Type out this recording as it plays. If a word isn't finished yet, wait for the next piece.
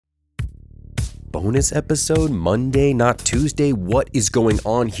bonus episode Monday, not Tuesday? What is going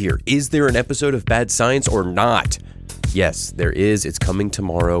on here? Is there an episode of Bad Science or not? Yes, there is. It's coming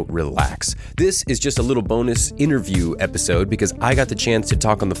tomorrow. Relax. This is just a little bonus interview episode because I got the chance to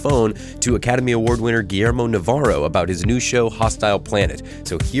talk on the phone to Academy Award winner Guillermo Navarro about his new show, Hostile Planet.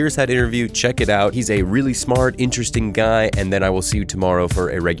 So here's that interview. Check it out. He's a really smart, interesting guy, and then I will see you tomorrow for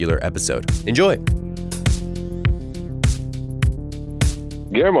a regular episode. Enjoy.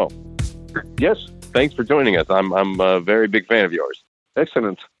 Guillermo. Yes. Thanks for joining us. I'm a very big fan of yours.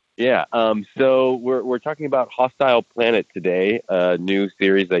 Excellent. Yeah. So we're talking about Hostile Planet today, a new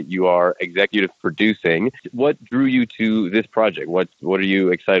series that you are executive producing. What drew you to this project? What are you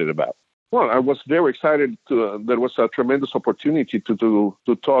excited about? Well, I was very excited. There was a tremendous opportunity to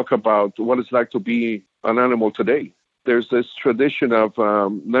talk about what it's like to be an animal today. There's this tradition of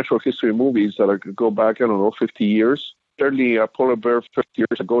natural history movies that go back, 50 years. Certainly, a polar bear 50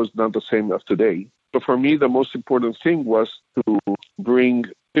 years ago is not the same as today. So for me, the most important thing was to bring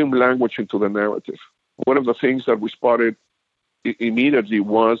film language into the narrative. One of the things that we spotted immediately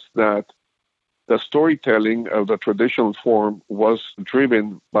was that the storytelling of the traditional form was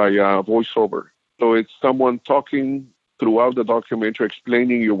driven by a voiceover. So it's someone talking throughout the documentary,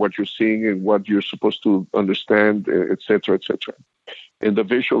 explaining you what you're seeing and what you're supposed to understand, et cetera, et cetera. And the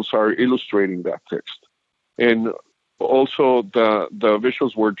visuals are illustrating that text. And also the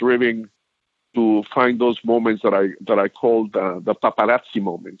visuals were driven to find those moments that I called the paparazzi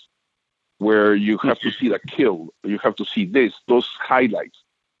moments, where you have to see the kill, you have to see those highlights.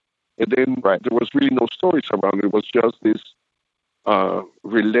 And then there was really no stories around it. It was just this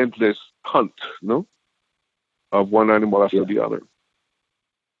relentless hunt, of one animal after the other.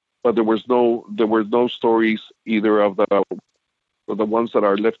 But there were no stories either of the ones that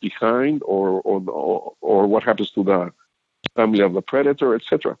are left behind or what happens to the family of the predator,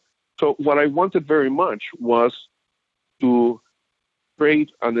 etc. So what I wanted very much was to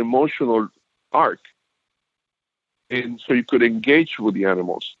create an emotional arc, and so you could engage with the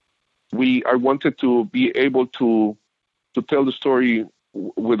animals. I wanted to be able to tell the story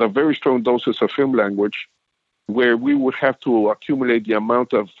with a very strong doses of film language, where we would have to accumulate the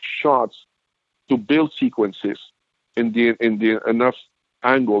amount of shots to build sequences in the enough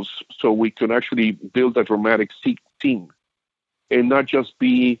angles so we could actually build a dramatic scene, and not just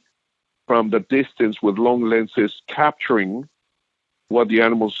be from the distance with long lenses capturing what the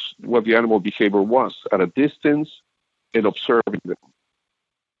animal behavior was at a distance and observing them.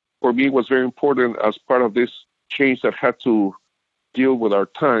 For me, it was very important as part of this change that had to deal with our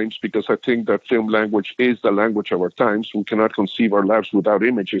times, because I think that film language is the language of our times. We cannot conceive our lives without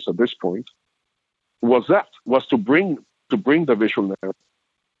images at this point. Was to bring the visual narrative.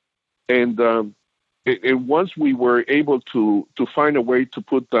 And once we were able to find a way to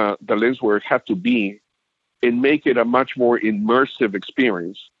put the lens where it had to be and make it a much more immersive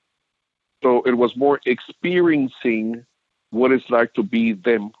experience. So it was more experiencing what it's like to be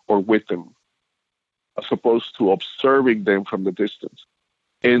them or with them, as opposed to observing them from the distance.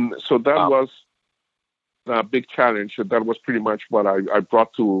 And so that was a big challenge. And that was pretty much what I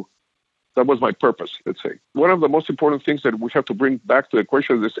brought to, that was my purpose, let's say. One of the most important things that we have to bring back to the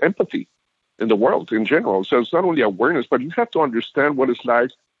equation is empathy in the world in general. So it's not only awareness, but you have to understand what it's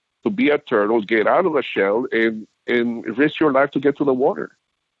like to be a turtle, get out of the shell, and risk your life to get to the water.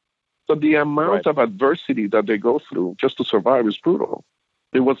 So the amount of adversity that they go through just to survive is brutal.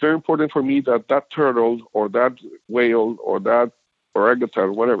 It was very important for me that turtle or that whale or that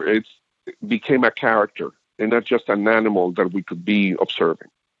orangutan, whatever, it became a character and not just an animal that we could be observing.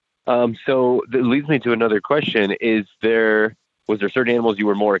 So that leads me to another question. Was there certain animals you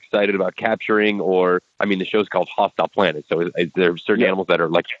were more excited about capturing? Or, the show's called Hostile Planet. So is there certain animals that are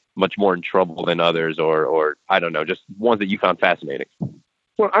like much more in trouble than others, or I don't know, just ones that you found fascinating?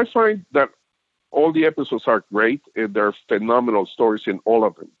 Well, I find that all the episodes are great, and there are phenomenal stories in all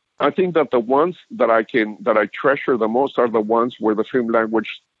of them. I think that the ones that I treasure the most are the ones where the film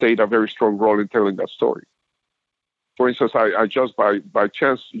language played a very strong role in telling that story. For instance, I just by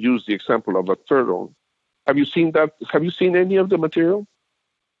chance used the example of the turtle. Have you seen that? Have you seen any of the material?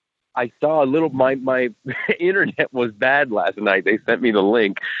 I saw a little. My internet was bad last night. They sent me the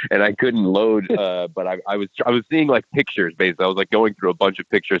link, and I couldn't load. But I was seeing like pictures. Basically, I was like going through a bunch of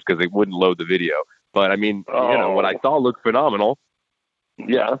pictures because it wouldn't load the video. But what I saw looked phenomenal.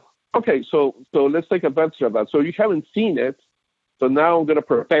 Yeah. Okay. So let's take advantage of that. So you haven't seen it. So now I'm going to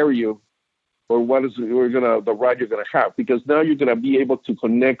prepare you for the ride you're going to have, because now you're going to be able to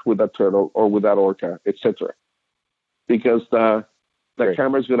connect with that turtle or with that orca, etc. Because the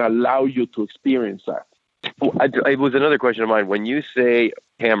camera is going to allow you to experience that. It was another question of mine. When you say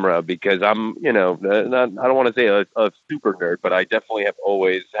camera because I'm, I don't want to say a super nerd, but I definitely have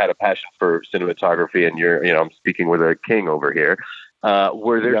always had a passion for cinematography. And I'm speaking with a king over here.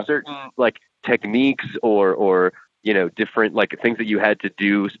 Were there certain like techniques or different like things that you had to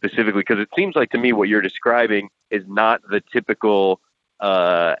do specifically? Because it seems like to me what you're describing is not the typical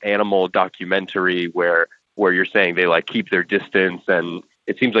animal documentary where you're saying they like keep their distance, and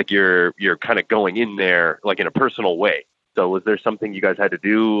it seems like you're kind of going in there like in a personal way. So was there something you guys had to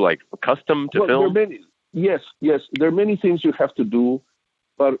do like custom to film? Yes. There are many things you have to do,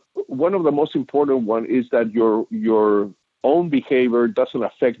 but one of the most important one is that your own behavior doesn't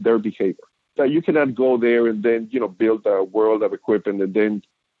affect their behavior. That you cannot go there and then build a world of equipment and then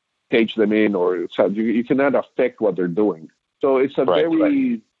cage them in, or so you cannot affect what they're doing. So it's a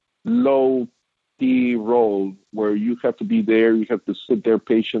very low key role where you have to be there. You have to sit there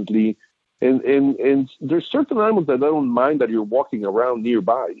patiently, and there's certain animals that don't mind that you're walking around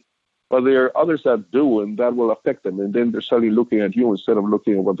nearby, but there are others that do, and that will affect them. And then they're suddenly looking at you instead of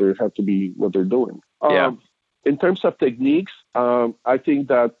looking at what they're doing. In terms of techniques, I think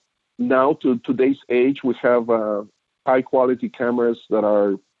that now to today's age, we have high quality cameras that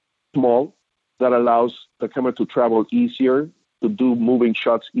are small, that allows the camera to travel easier, to do moving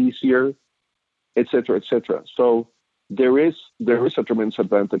shots easier, et cetera, et cetera. So there is a tremendous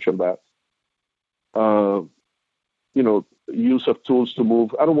advantage of that. Use of tools to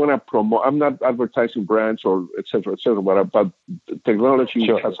move. I don't want to promote. I'm not advertising brands or et cetera, but technology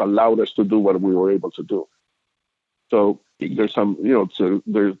has allowed us to do what we were able to do. So there's some,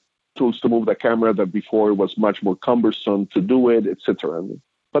 there's tools to move the camera that before it was much more cumbersome to do it, et cetera.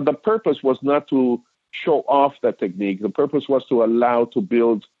 But the purpose was not to show off that technique. The purpose was to allow to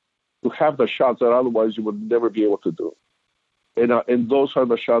have the shots that otherwise you would never be able to do. And those are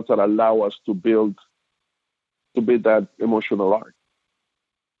the shots that allow us to build that emotional arc.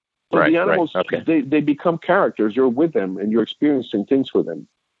 So the animals, they become characters. You're with them and you're experiencing things with them.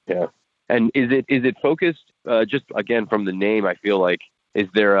 Yeah. And is it focused, just again from the name, I feel like, is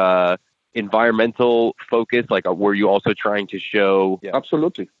there a environmental focus? Like, were you also trying to show? Yeah.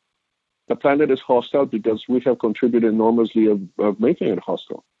 Absolutely. The planet is hostile because we have contributed enormously of making it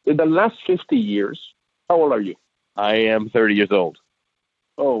hostile. In the last 50 years, how old are you? I am 30 years old.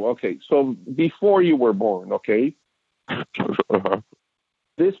 Oh, okay. So before you were born, okay?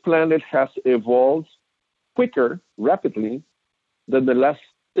 This planet has evolved rapidly, than the last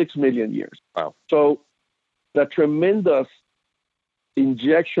 6 million years. Wow. So the tremendous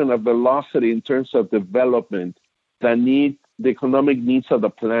injection of velocity in terms of development, the economic needs of the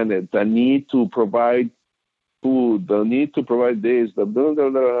planet, the need to provide food, the need to provide this,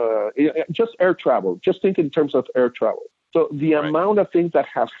 just air travel. Just think in terms of air travel. So the amount of things that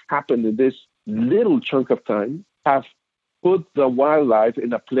have happened in this little chunk of time have put the wildlife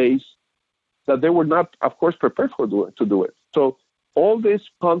in a place that they were not, of course, prepared to do it. So all this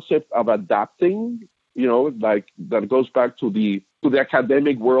concept of adapting, like that goes back to the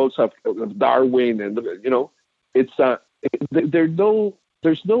academic worlds of Darwin, and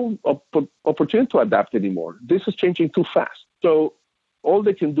there's no opportunity to adapt anymore. This is changing too fast. So all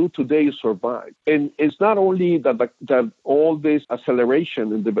they can do today is survive. And it's not only that all this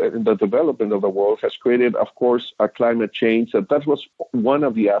acceleration in the development of the world has created, of course, a climate change. That was one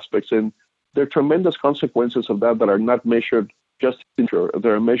of the aspects. And there are tremendous consequences of that are not measured just in nature.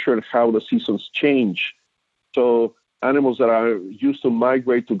 They're measured how the seasons change. So animals that are used to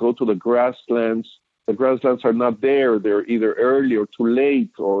migrate to go to the grasslands are not there. They're either early or too late,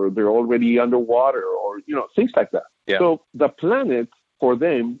 or they're already underwater, or, things like that. Yeah. So the planet, for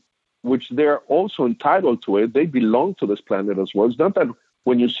them, which they're also entitled to it, they belong to this planet as well. It's not that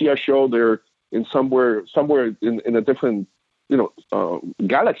when you see a show, they're in somewhere in a different,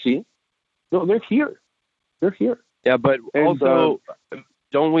 galaxy. No, they're here. They're here. Yeah, but also,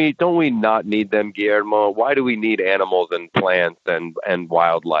 don't we not need them, Guillermo? Why do we need animals and plants and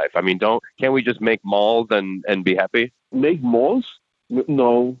wildlife? I mean, can't we just make malls and be happy? Make malls?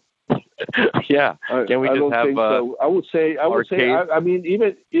 No. Yeah. Can we just have? So. I would say. I mean,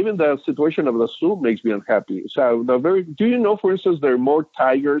 even the situation of the zoo makes me unhappy. So do you know, for instance, there are more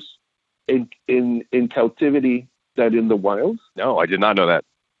tigers in captivity than in the wild? No, I did not know that.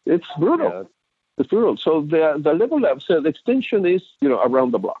 It's brutal. Yeah. It's brutal. So the level of extinction is,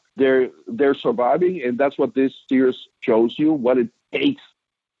 around the block. They're surviving, and that's what this series shows you, what it takes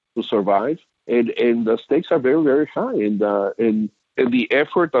to survive. And the stakes are very, very high. And the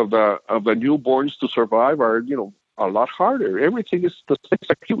effort of the newborns to survive are, a lot harder. The stakes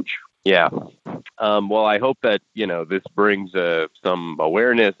are huge. Yeah. Well, I hope that, this brings some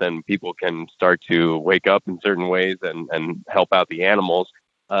awareness and people can start to wake up in certain ways and help out the animals.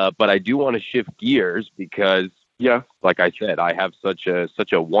 But I do want to shift gears because, Yeah. like I said, I have such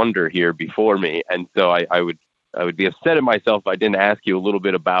a wonder here before me, and so I would be upset at myself if I didn't ask you a little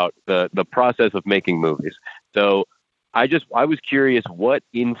bit about the process of making movies. So I was curious what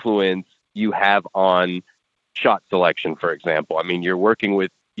influence you have on shot selection, for example. I mean, you're working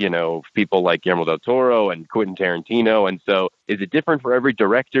with, people like Guillermo del Toro and Quentin Tarantino. And so is it different for every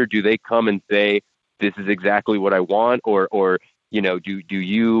director? Do they come and say, this is exactly what I want? Or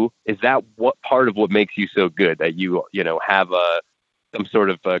is that what part of what makes you so good, that have some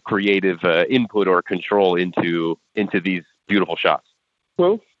sort of creative input or control into these beautiful shots?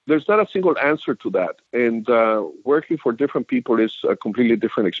 Well, there's not a single answer to that. And working for different people is a completely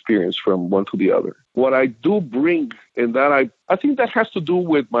different experience from one to the other. What I do bring, and that I think that has to do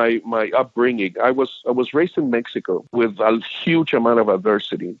with my upbringing. I was raised in Mexico with a huge amount of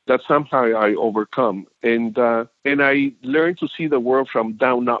adversity that somehow I overcome. And I learned to see the world from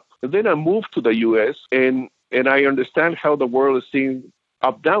down up. And then I moved to the U.S. and I understand how the world is seen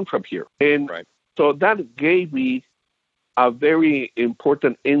up down from here. And right. So that gave me a very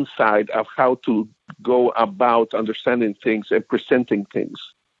important insight of how to go about understanding things and presenting things.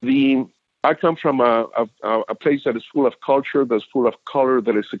 I come from a place that is full of culture, that's full of color,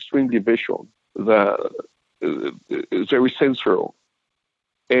 that is extremely visual, is very sensorial,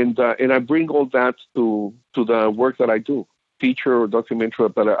 and I bring all that to the work that I do, feature or documentary.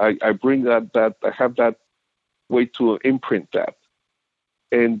 But I bring that I have that way to imprint that.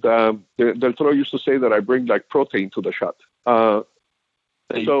 And Del Toro used to say that I bring like protein to the shot. So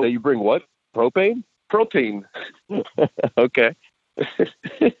you bring what? Propane? Protein. Okay.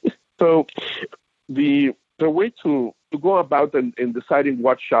 So the way to go about in deciding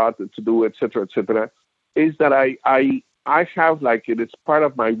what shot to do, et cetera, is that I have, like, it's part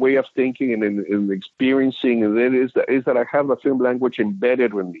of my way of thinking and in experiencing, and it is that I have the film language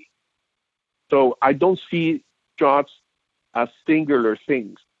embedded in me. So I don't see shots as singular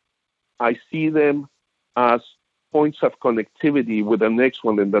things. I see them as points of connectivity with the next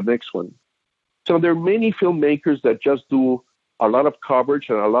one and the next one. So there are many filmmakers that just do a lot of coverage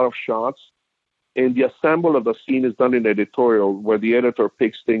and a lot of shots, and the assemble of the scene is done in editorial, where the editor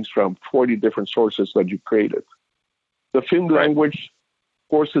picks things from 40 different sources that you created. The film language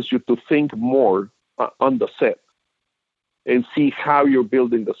forces you to think more on the set and see how you're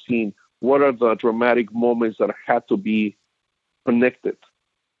building the scene. What are the dramatic moments that had to be connected?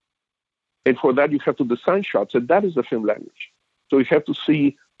 And for that, you have to design shots, and that is the film language. So you have to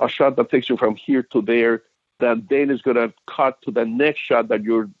see a shot that takes you from here to there, that then is going to cut to the next shot that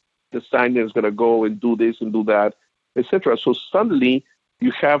your designer is going to go and do this and do that, etc. So suddenly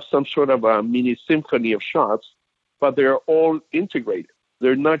you have some sort of a mini symphony of shots, but they're all integrated.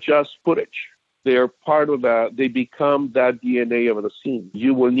 They're not just footage. They're part of they become that DNA of the scene.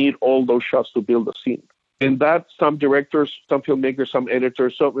 You will need all those shots to build a scene. And that some directors, some filmmakers, some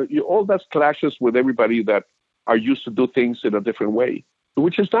editors, all that clashes with everybody that are used to do things in a different way,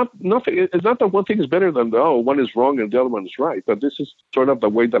 which is nothing. It's not that one thing is better than one is wrong and the other one is right, but this is sort of the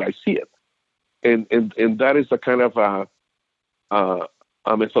way that I see it. And that is the kind of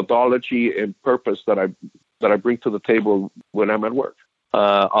a methodology and purpose that I bring to the table when I'm at work.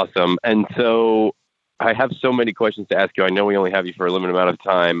 Awesome. And so I have so many questions to ask you. I know we only have you for a limited amount of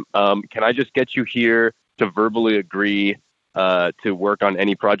time. Can I just get you here to verbally agree to work on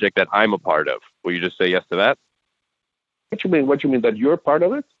any project that I'm a part of? Will you just say yes to that? What you mean? What you mean, that you're part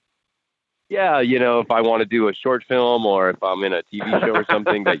of it? Yeah, if I want to do a short film or if I'm in a TV show or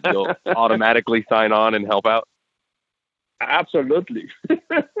something, that you'll automatically sign on and help out? Absolutely.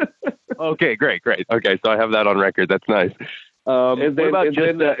 Okay, great. Okay, so I have that on record. That's nice. And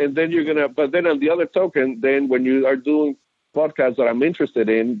then you're gonna. But then on the other token, then when you are doing podcasts that I'm interested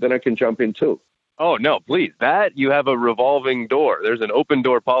in, then I can jump in too. Oh no, please! That you have a revolving door. There's an open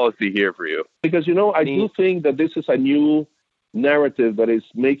door policy here for you. Because I do think that this is a new narrative that is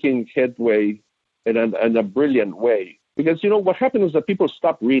making headway in a brilliant way. Because what happens is that people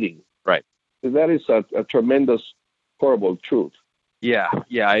stop reading. Right. That is a tremendous, horrible truth. Yeah,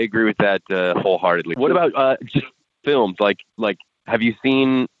 I agree with that wholeheartly. What about just films? Like, have you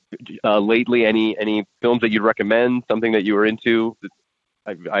seen lately any films that you'd recommend? Something that you were into?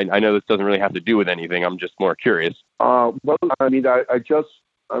 I know this doesn't really have to do with anything. I'm just more curious. Well, I mean,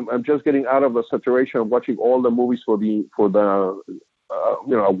 I'm just getting out of the saturation of watching all the movies for the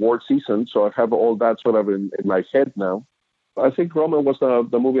award season. So I have all that sort of in my head now. I think Roma was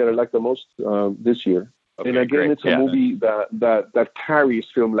the movie that I liked the most this year. Okay, and again, great. It's a movie that carries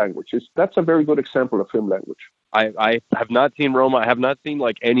film language. That's a very good example of film language. I have not seen Roma. I have not seen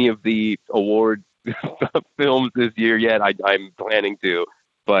any of the award films this year yet. I'm planning to.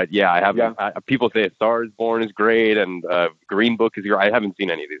 But yeah, I haven't. Yeah. People say A Star Is Born is great, and Green Book is great. I haven't seen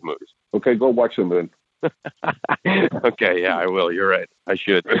any of these movies. Okay, go watch them then. Okay, yeah, I will. You're right. I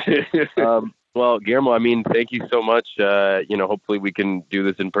should. Well, Guillermo, I mean, thank you so much. Hopefully we can do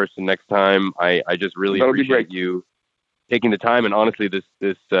this in person next time. I just really That'll be appreciate great. you taking the time. And honestly, this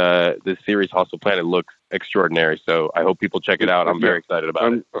series, Hostile Planet, looks extraordinary. So I hope people check it out. I'm very excited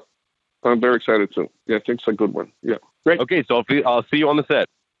about it. I'm very excited too. Yeah, I think it's a good one. Yeah, great. Okay, so I'll see you on the set.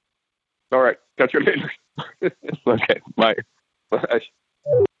 All right, catch you later. Okay, bye. Bye.